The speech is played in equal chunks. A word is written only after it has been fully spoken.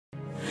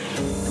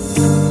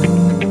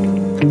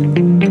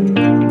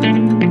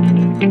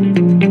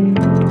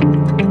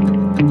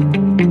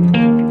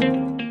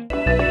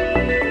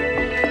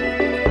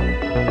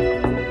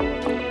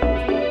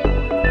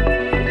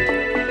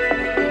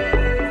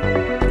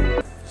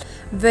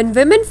When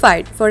women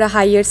fight for a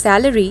higher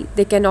salary,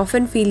 they can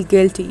often feel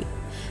guilty.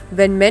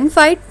 When men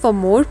fight for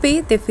more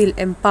pay, they feel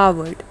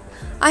empowered.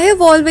 I have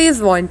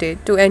always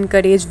wanted to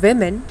encourage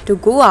women to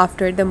go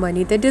after the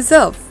money they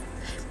deserve.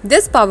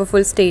 This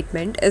powerful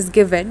statement is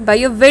given by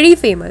a very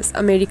famous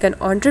American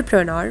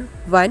entrepreneur,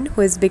 one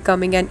who is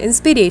becoming an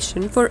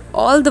inspiration for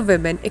all the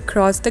women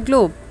across the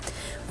globe.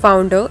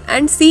 Founder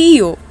and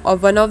CEO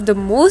of one of the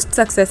most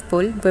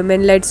successful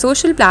women-led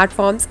social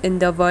platforms in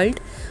the world,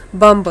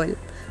 Bumble,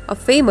 a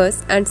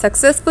famous and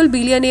successful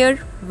billionaire,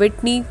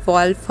 Whitney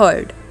Wolfe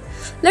Herd.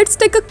 Let's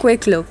take a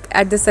quick look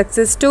at the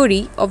success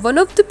story of one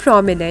of the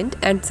prominent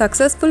and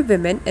successful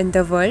women in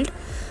the world.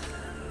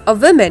 A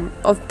woman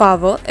of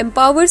power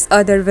empowers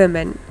other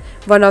women.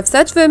 One of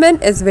such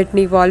women is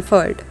Whitney Wolfe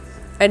Herd,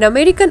 an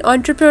American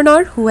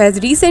entrepreneur who has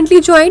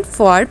recently joined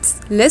Forbes'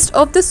 list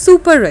of the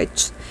super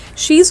rich.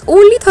 She is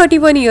only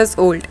 31 years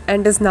old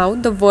and is now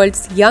the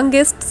world's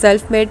youngest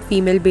self-made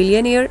female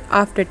billionaire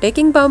after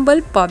taking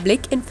Bumble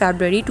public in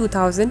February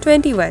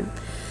 2021.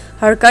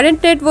 Her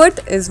current net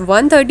worth is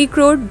 $130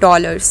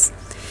 crore.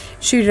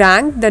 She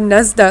rang the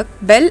Nasdaq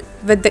bell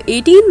with the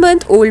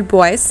 18-month-old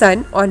boy's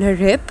son on her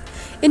hip.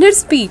 In her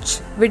speech,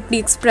 Whitney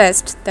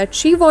expressed that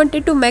she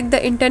wanted to make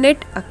the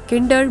internet a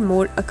kinder,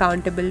 more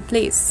accountable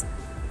place.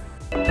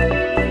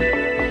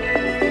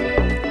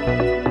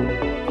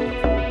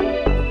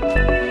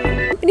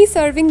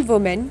 Serving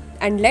women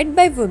and led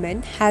by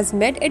women has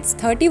made its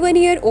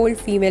 31-year-old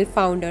female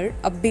founder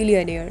a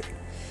billionaire.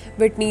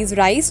 Whitney's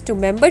rise to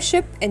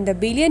membership in the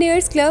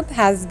Billionaires Club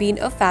has been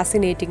a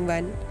fascinating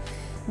one.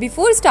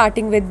 Before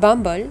starting with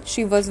Bumble,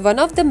 she was one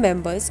of the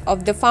members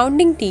of the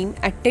founding team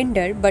at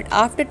Tinder, but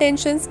after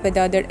tensions with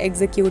other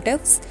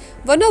executives,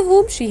 one of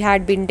whom she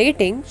had been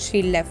dating,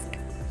 she left.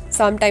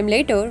 Sometime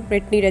later,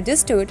 Whitney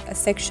registered a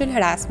sexual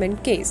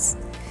harassment case.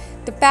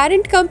 The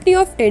parent company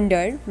of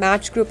Tinder,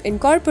 Match Group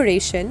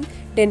Incorporation,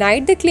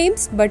 denied the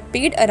claims but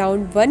paid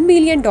around $1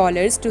 million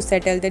to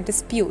settle the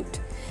dispute.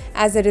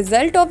 As a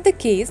result of the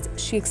case,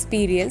 she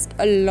experienced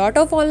a lot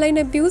of online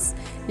abuse,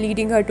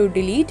 leading her to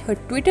delete her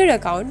Twitter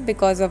account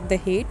because of the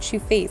hate she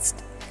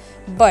faced.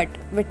 But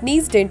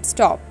Whitney's didn't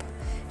stop.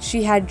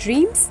 She had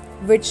dreams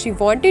which she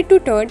wanted to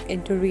turn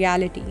into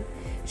reality.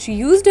 She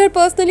used her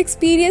personal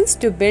experience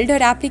to build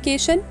her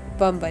application,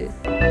 Bumble.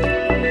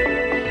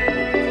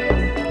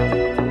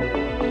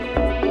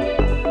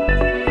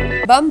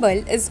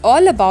 Bumble is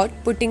all about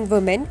putting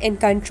women in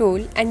control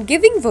and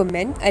giving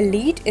women a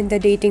lead in the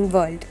dating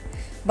world.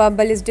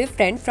 Bumble is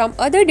different from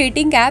other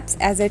dating apps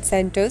as it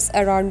centers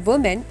around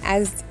women,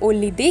 as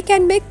only they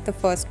can make the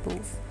first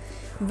move.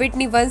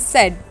 Whitney once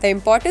said, "The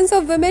importance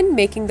of women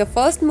making the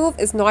first move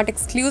is not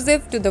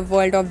exclusive to the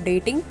world of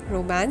dating,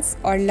 romance,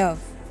 or love."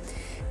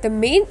 The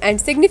main and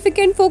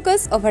significant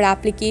focus of her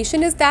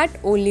application is that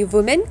only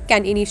women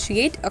can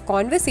initiate a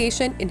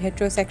conversation in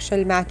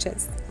heterosexual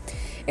matches.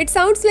 It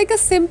sounds like a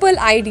simple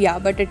idea,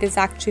 but it is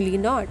actually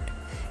not.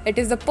 It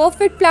is the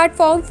perfect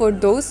platform for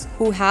those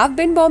who have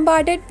been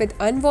bombarded with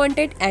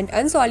unwanted and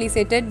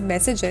unsolicited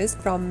messages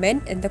from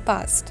men in the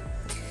past.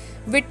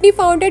 Whitney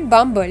founded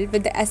Bumble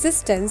with the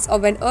assistance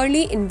of an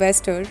early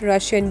investor,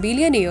 Russian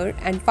billionaire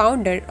and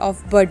founder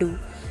of Badoo,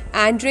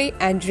 Andrei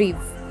Andreev.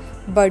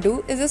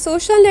 Badoo is a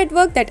social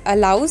network that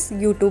allows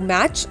you to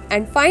match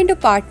and find a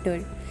partner.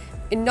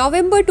 In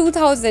November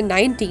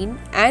 2019,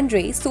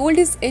 Andrei sold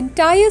his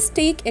entire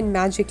stake in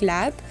Magic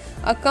Lab,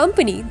 a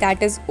company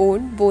that has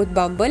owned both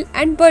Bumble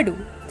and Badoo.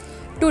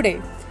 Today,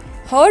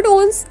 Herd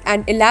owns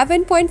an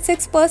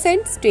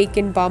 11.6% stake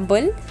in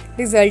Bumble,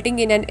 resulting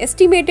in an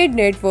estimated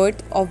net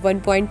worth of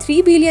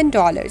 $1.3 billion.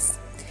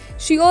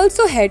 She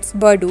also heads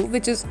Badoo,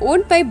 which is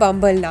owned by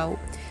Bumble now.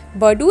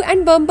 Badoo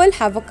and Bumble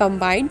have a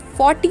combined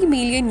 40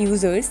 million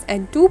users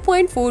and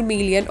 2.4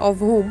 million of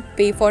whom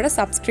pay for a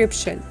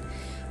subscription.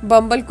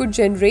 Bumble could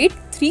generate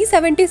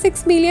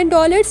 $376 million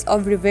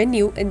of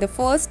revenue in the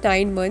first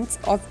 9 months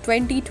of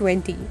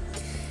 2020.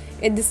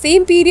 In the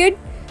same period,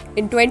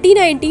 in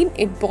 2019,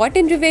 it brought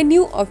in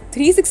revenue of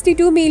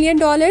 $362 million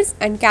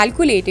and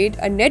calculated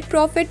a net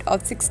profit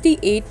of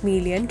 $68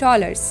 million.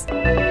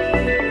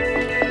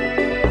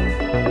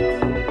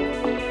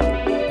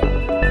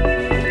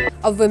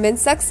 A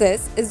woman's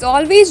success is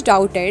always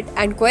doubted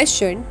and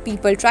questioned.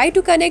 People try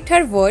to connect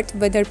her worth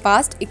with her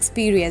past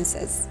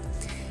experiences.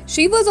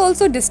 She was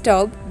also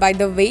disturbed by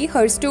the way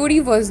her story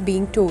was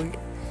being told.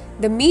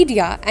 The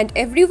media and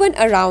everyone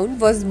around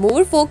was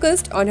more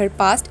focused on her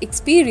past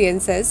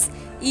experiences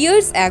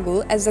years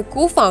ago as a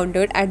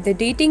co-founder at the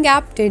dating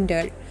app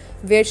Tinder,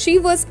 where she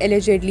was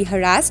allegedly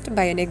harassed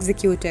by an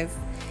executive.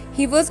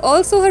 He was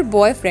also her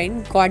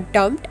boyfriend, got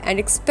dumped and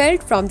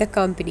expelled from the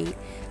company,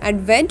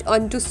 and went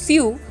on to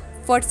sue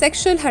for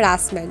sexual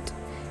harassment.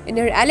 In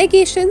her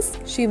allegations,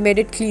 she made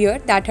it clear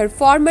that her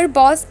former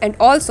boss and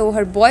also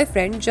her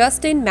boyfriend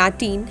Justin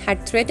Mateen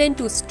had threatened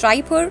to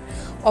strip her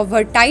of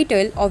her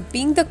title of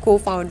being the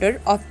co-founder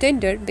of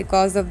Tinder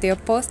because of their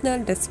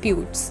personal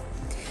disputes.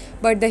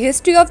 But the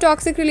history of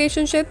toxic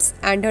relationships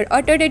and her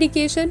utter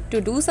dedication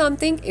to do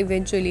something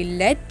eventually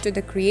led to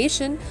the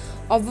creation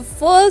of the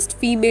first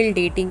female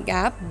dating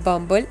app,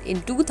 Bumble,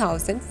 in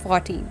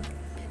 2014.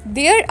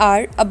 There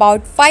are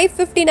about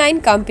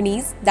 559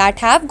 companies that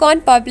have gone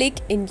public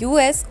in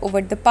US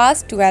over the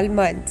past 12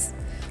 months.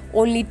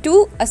 Only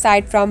 2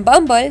 aside from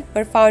Bumble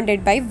were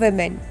founded by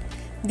women.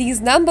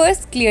 These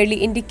numbers clearly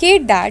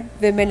indicate that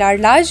women are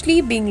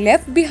largely being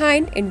left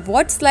behind in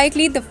what's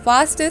likely the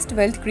fastest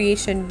wealth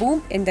creation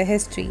boom in the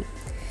history.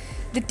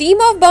 The team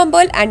of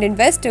Bumble and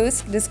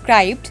investors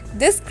described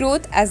this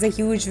growth as a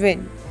huge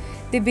win.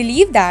 They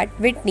believe that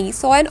Whitney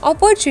saw an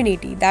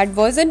opportunity that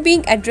wasn't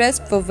being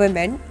addressed for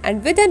women,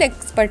 and with an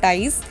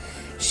expertise,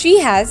 she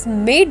has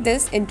made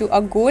this into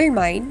a gold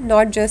mine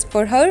not just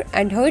for her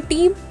and her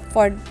team,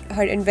 for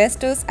her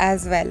investors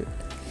as well.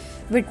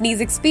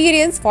 Whitney's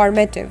experience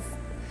formative.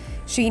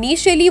 She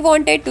initially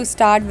wanted to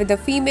start with a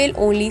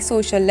female-only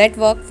social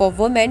network for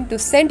women to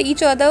send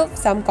each other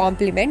some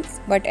compliments,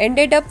 but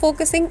ended up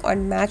focusing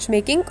on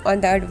matchmaking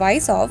on the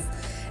advice of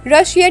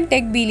Russian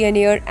tech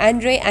billionaire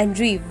Andrei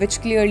Andreev,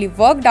 which clearly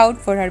worked out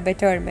for her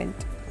betterment.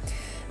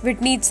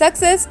 Whitney's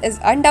success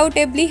is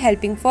undoubtedly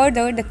helping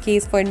further the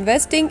case for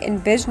investing in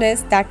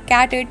business that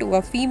cater to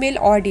a female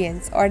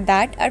audience or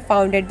that are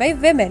founded by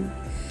women.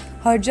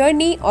 Her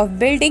journey of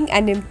building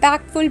an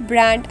impactful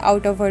brand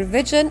out of her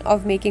vision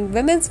of making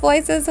women's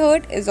voices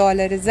heard is all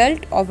a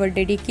result of her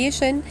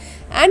dedication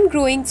and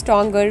growing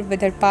stronger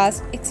with her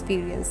past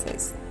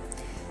experiences.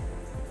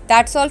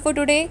 That's all for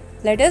today.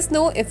 Let us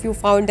know if you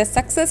found the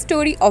success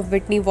story of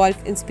Whitney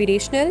Wolfe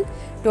inspirational.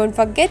 Don't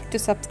forget to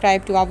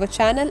subscribe to our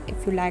channel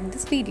if you like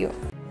this video.